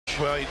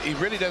Well, he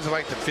really doesn't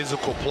like the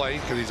physical play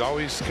because he's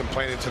always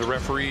complaining to the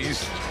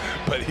referees,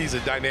 but he's a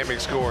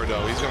dynamic scorer,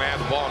 though. He's going to have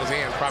the ball in his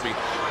hands probably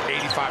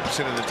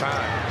 85% of the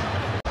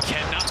time.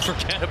 Cannot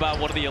forget about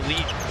one of the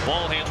elite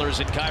ball handlers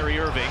in Kyrie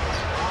Irving.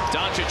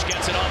 Doncic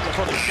gets it off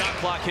before the shot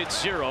clock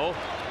hits 0.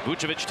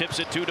 Vucevic tips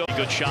it to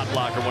Good shot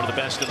blocker, one of the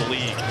best in the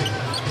league.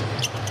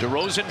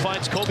 DeRozan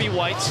finds Kobe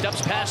White,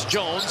 steps past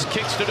Jones,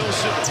 kicks to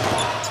Doncic.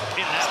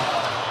 In that.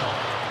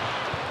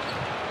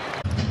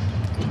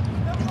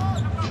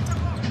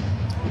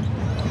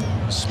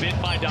 Spin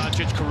by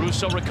Doncic,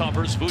 Caruso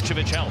recovers,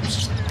 Vucevic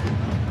helps.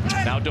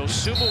 Now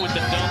Dosunmu with the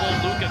double,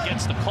 Luka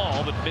gets the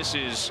call but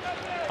misses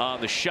on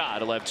the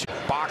shot. 11-2.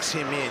 Box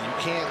him in. You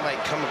can't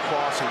like come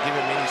across and give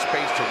him any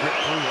space to rip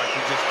through like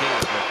he just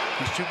did. But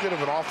he's too good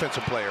of an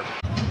offensive player.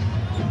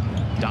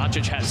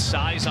 Doncic has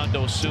size on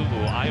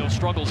Dosunmu. Ayo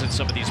struggles in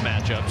some of these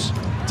matchups.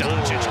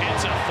 Doncic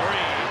hits a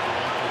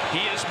 3.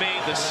 He has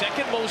made the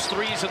second most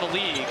threes in the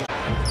league.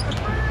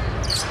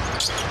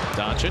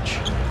 Doncic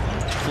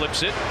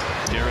flips it.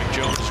 Derrick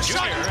Jones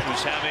Jr.,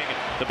 who's having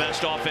the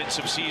best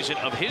offensive season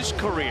of his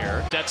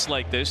career. That's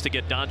like this to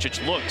get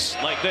Doncic looks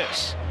like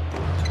this.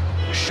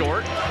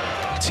 Short,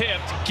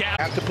 tipped,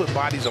 gap. Have to put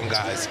bodies on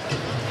guys.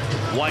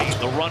 White,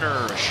 the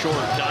runner, short.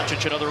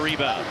 Doncic another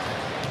rebound.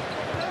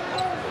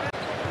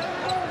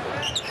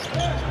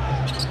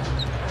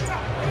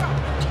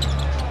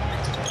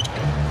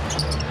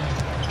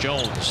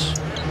 Jones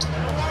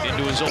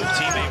into his old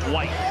teammate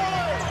White.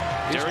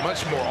 He's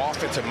much more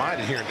offensive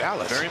minded here in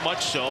Dallas. Very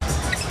much so.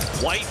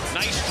 White,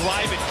 nice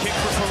drive and kick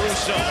for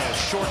Caruso.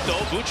 Short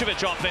though,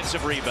 Vucevic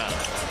offensive rebound.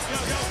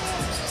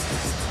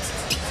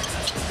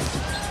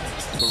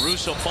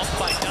 Caruso bumped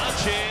by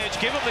Doncic.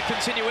 Give him the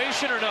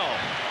continuation or no?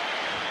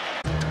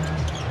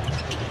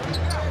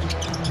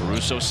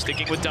 Caruso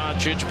sticking with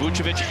Doncic.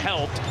 Vucevic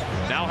helped.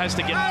 Now has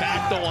to get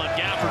back though on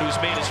Gafford,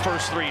 who's made his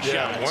first 3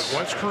 shots.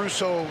 Once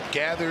Caruso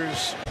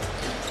gathers.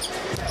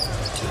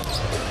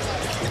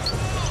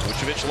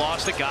 Vucevic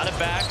lost it, got it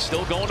back,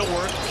 still going to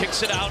work,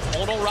 kicks it out.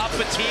 Ono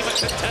Rapatima,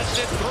 a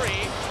contested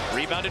 3.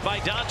 Rebounded by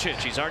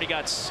Doncic. He's already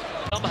got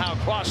somehow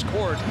cross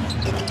court.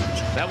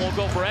 That won't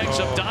go for eggs.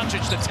 Up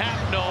Doncic, the tap,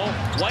 no.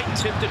 White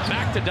tipped it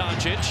back to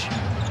Doncic.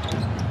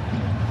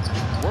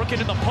 Working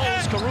in the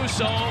post,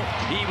 Caruso.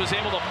 He was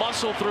able to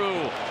muscle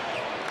through.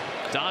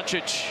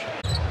 Doncic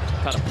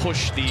kind of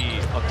pushed the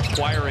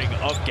acquiring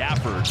of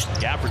Gafford.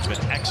 Gafford's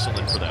been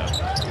excellent for them.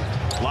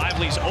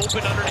 Lively's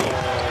open underneath.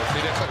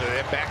 See, that's under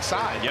that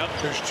backside. Yep.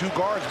 There's 2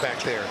 guards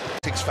back there.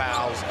 6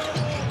 fouls.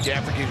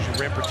 Gafford gives you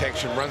rim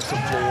protection, runs the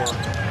floor.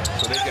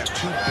 So they've got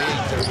 2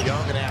 bigs that are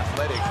young and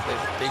athletic.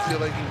 They feel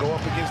they can go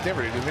up against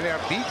Denver. They may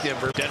not beat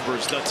Denver.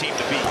 Denver's the team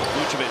to beat.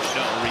 Vucevic,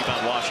 no.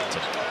 Rebound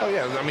Washington. Oh,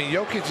 yeah. I mean,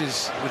 Jokic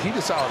is, he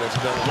decided that's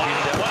done. Wow,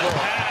 what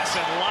pass,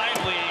 and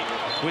Lively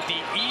with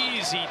the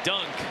easy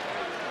dunk.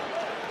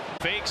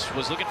 Fakes,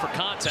 was looking for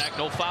contact,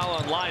 no foul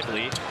on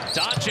Lively.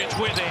 Doncic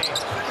with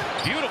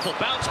a beautiful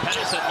bounce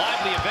pass that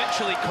Lively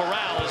eventually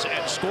corrals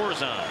and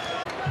scores on.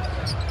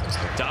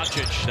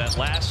 Doncic, that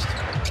last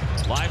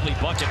Lively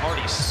bucket,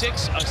 already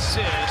 6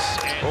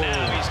 assists, and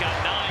now he's got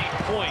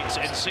 9 points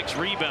and 6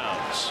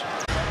 rebounds.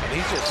 And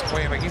he's just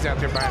playing like he's out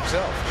there by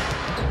himself.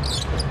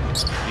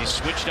 He's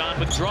switched on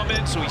with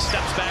Drummond, so he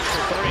steps back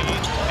for 3, and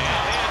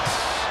it's...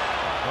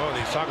 Oh,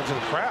 he's talking to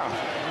the crowd.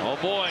 Oh,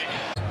 boy.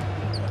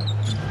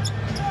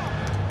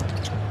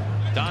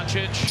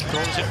 Doncic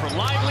throws it for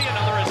Lively,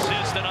 another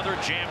assist, another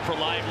jam for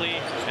Lively,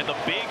 and the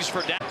bigs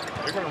for Dallas.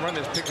 They're going to run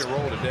this pick and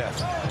roll to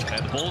death.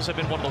 And the Bulls have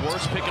been one of the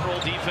worst pick and roll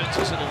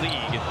defenses in the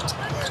league,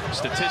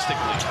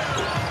 statistically.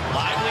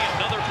 Lively,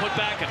 another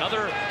putback,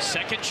 another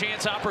second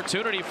chance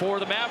opportunity for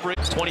the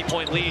Mavericks.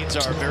 20-point leads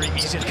are very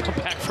easy to come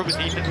back from in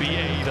the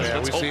NBA.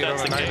 Let's hope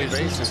that's the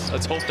case.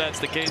 Let's hope that's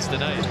the case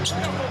tonight.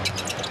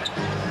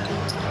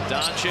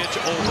 Doncic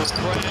over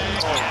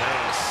Craig. Oh,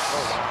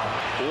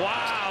 nice.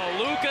 Wow.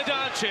 Luka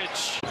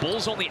Doncic.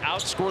 Bulls only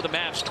outscore the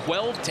Mavs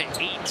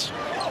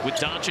 12-8 with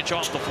Doncic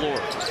off the floor.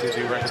 See if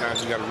you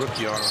recognize you got a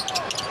rookie on him.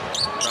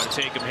 Trying to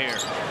take him here.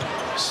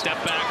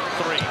 Step back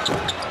 3.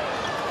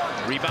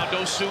 Rebound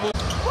Dosunmu.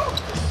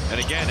 And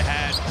again,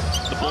 had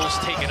the Bulls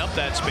taken up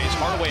that space,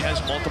 Hardaway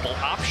has multiple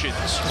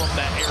options from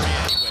that area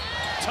anyway.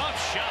 Tough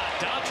shot.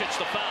 Doncic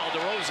the foul.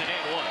 DeRozan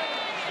and 1.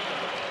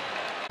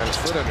 Got his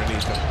foot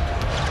underneath him.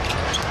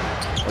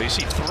 Well, you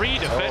see 3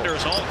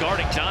 defenders all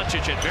guarding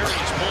Doncic at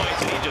various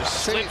points, and he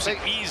just slips it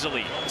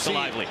easily to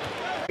Lively.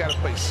 You got to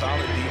play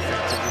solid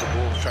defense if the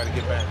Bulls try to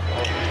get back.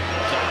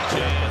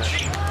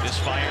 Doncic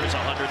misfires,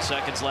 100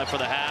 seconds left for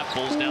the half.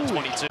 Bulls down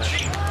 22.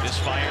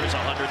 Misfires,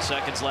 100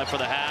 seconds left for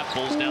the half.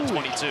 Bulls down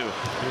 22.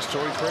 Here's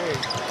Torrey Craig.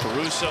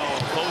 Caruso,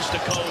 coast to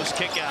coast,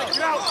 kick out.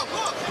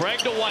 Craig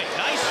to White,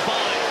 nice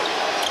find.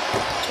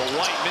 But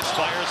White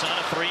misfires on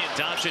a 3, and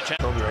Doncic.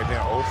 Right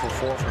now, 0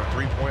 for 4 from the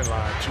 3-point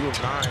line, 2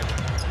 of 9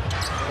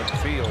 from the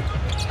field.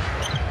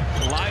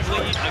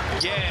 Lively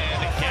again.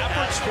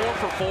 Gafford's 4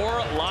 for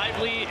 4.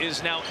 Lively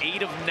is now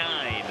 8 of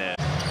 9.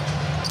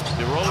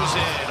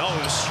 DeRozan, oh,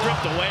 it was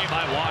stripped away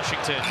by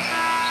Washington.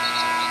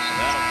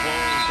 That'll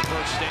close the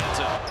first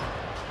stanza.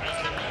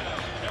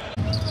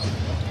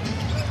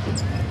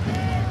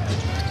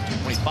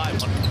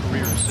 500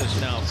 career assists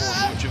now for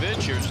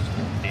Vucevic. Here's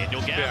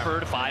Daniel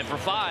Gafford, 5 for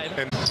 5.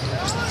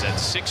 He's at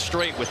 6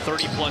 straight with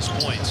 30-plus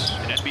points,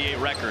 an NBA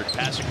record,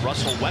 passing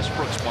Russell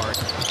Westbrook's mark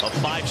of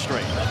 5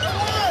 straight.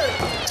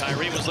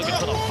 Kyrie was looking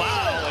for the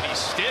foul, and he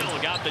still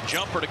got the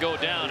jumper to go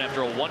down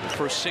after a 1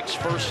 for 6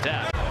 first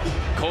half.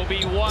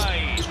 Kobe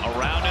White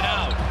around and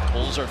out.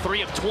 Bulls are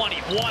 3 of 20.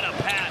 What a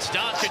pass.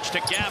 Doncic to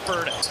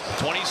Gafford.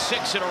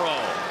 26 in a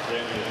row.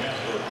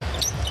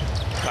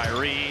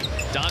 Kyrie.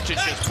 Doncic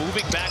just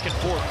moving back and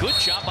forth. Good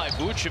job by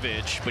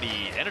Vucevic, but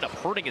he ended up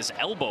hurting his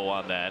elbow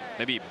on that.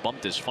 Maybe he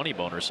bumped his funny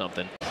bone or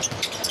something.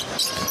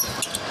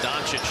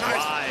 Doncic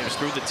drives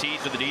through the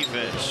teeth of the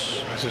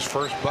defense. That's his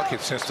first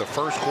bucket since the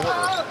first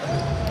quarter.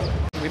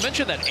 We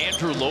mentioned that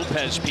Andrew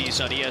Lopez piece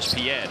on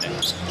ESPN.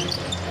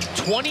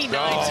 29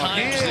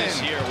 times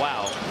this year.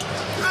 Wow.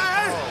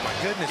 Oh, my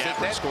goodness.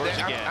 Gafford scores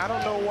again. I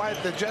don't know why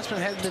the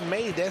adjustment hasn't been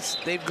made.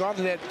 They've gone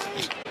to that.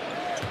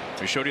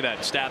 We showed you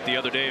that stat the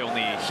other day.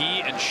 Only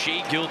he and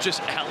Shai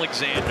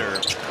Gilgeous-Alexander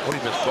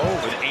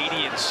with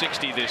 80 and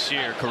 60 this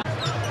year.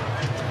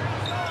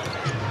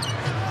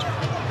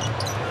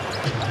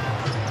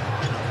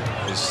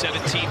 His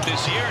 17th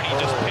this year, and he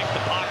just picked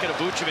the pocket of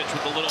Vucevic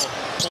with a little.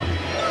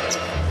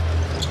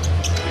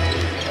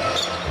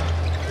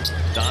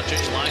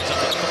 Doncic lines up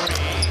a 3.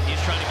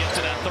 He's trying to get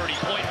to that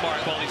 30-point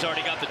mark while he's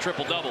already got the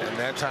triple-double. And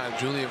that time,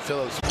 Julian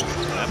Phillips.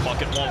 That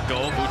bucket won't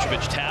go.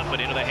 Vucevic tap,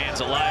 but into the hands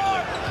of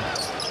Lively.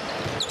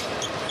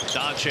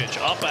 Doncic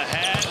up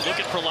ahead,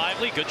 looking for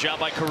Lively. Good job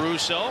by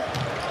Caruso.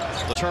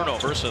 The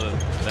turnover, so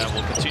that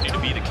will continue to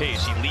be the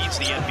case. He leads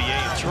the NBA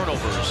in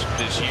turnovers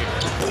this year.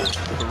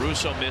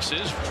 Caruso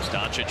misses.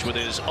 Doncic with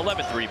his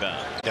 11th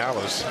rebound.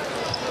 Dallas,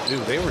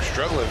 dude, they were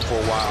struggling for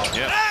a while.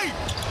 Yeah. Hey!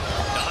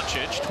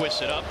 Doncic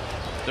twists it up.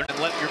 They're going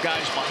to let your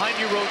guys behind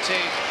you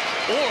rotate,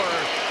 or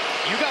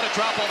you got to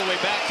drop all the way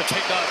back to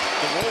pick up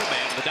the roll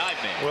man, the dive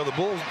man. Well, the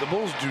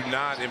Bulls do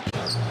not.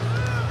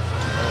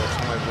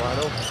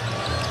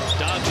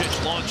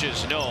 Doncic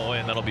launches, no,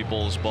 and that'll be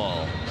Bulls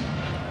ball.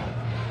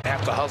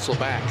 Have to hustle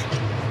back.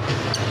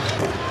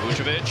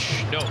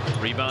 Vucevic, no.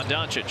 Rebound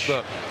Doncic.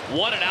 Look.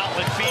 What an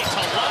outlet feed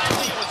to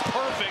Lively. It was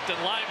perfect,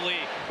 and Lively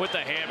with the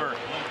hammer.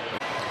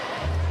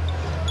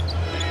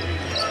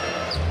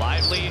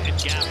 Lively and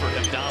Gafford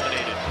have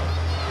dominated.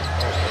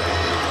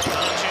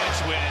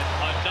 Doncic with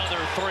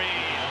another 3.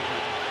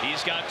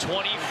 He's got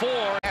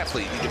 24.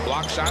 Athlete, he can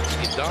block shots,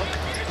 he can dunk.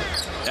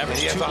 And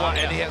he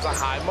has a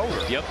high motor.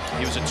 Yep,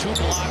 he was a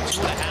 2-block,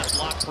 2.5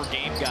 block per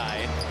game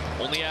guy.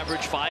 Only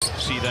average 5.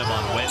 See them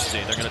on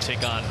Wednesday. They're going to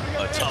take on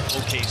a tough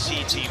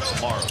OKC team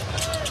tomorrow.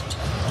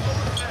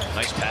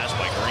 Nice pass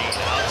by Green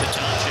out to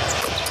Doncic.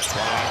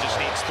 He just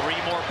needs 3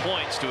 more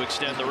points to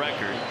extend the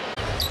record.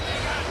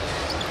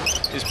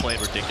 He's playing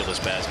ridiculous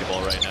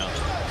basketball right now.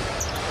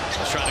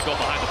 He's trying to go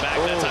behind the back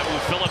that time. Ooh,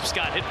 Phillips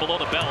got hit below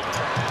the belt.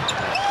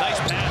 Nice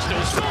pass to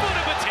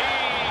Nbatoday.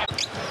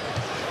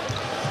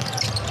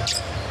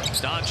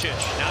 Doncic,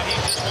 now he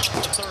just wants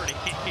the 30.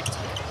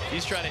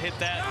 He's trying to hit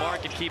that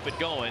mark and keep it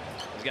going.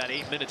 He's got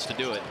 8 minutes to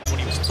do it. When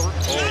he was 13.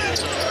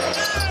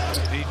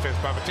 Defense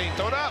by Bateem,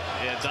 throw it up.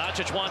 Yeah,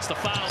 Doncic wants the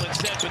foul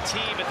instead.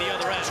 Bateem at the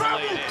other end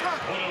laid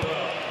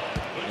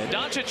in. And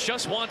Doncic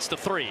just wants the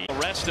 3. The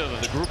rest of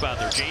the group out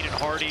there, Jaden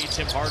Hardy,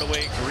 Tim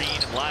Hardaway,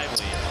 Green, and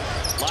Lively.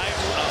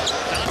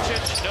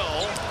 Doncic,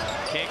 no,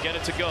 can't get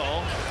it to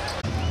go.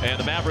 And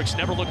the Mavericks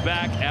never look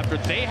back after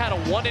they had a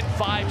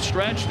 1-5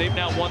 stretch. They've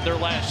now won their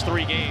last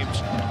 3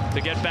 games to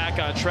get back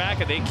on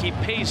track, and they keep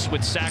pace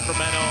with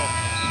Sacramento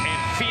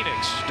and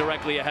Phoenix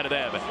directly ahead of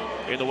them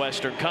in the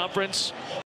Western Conference.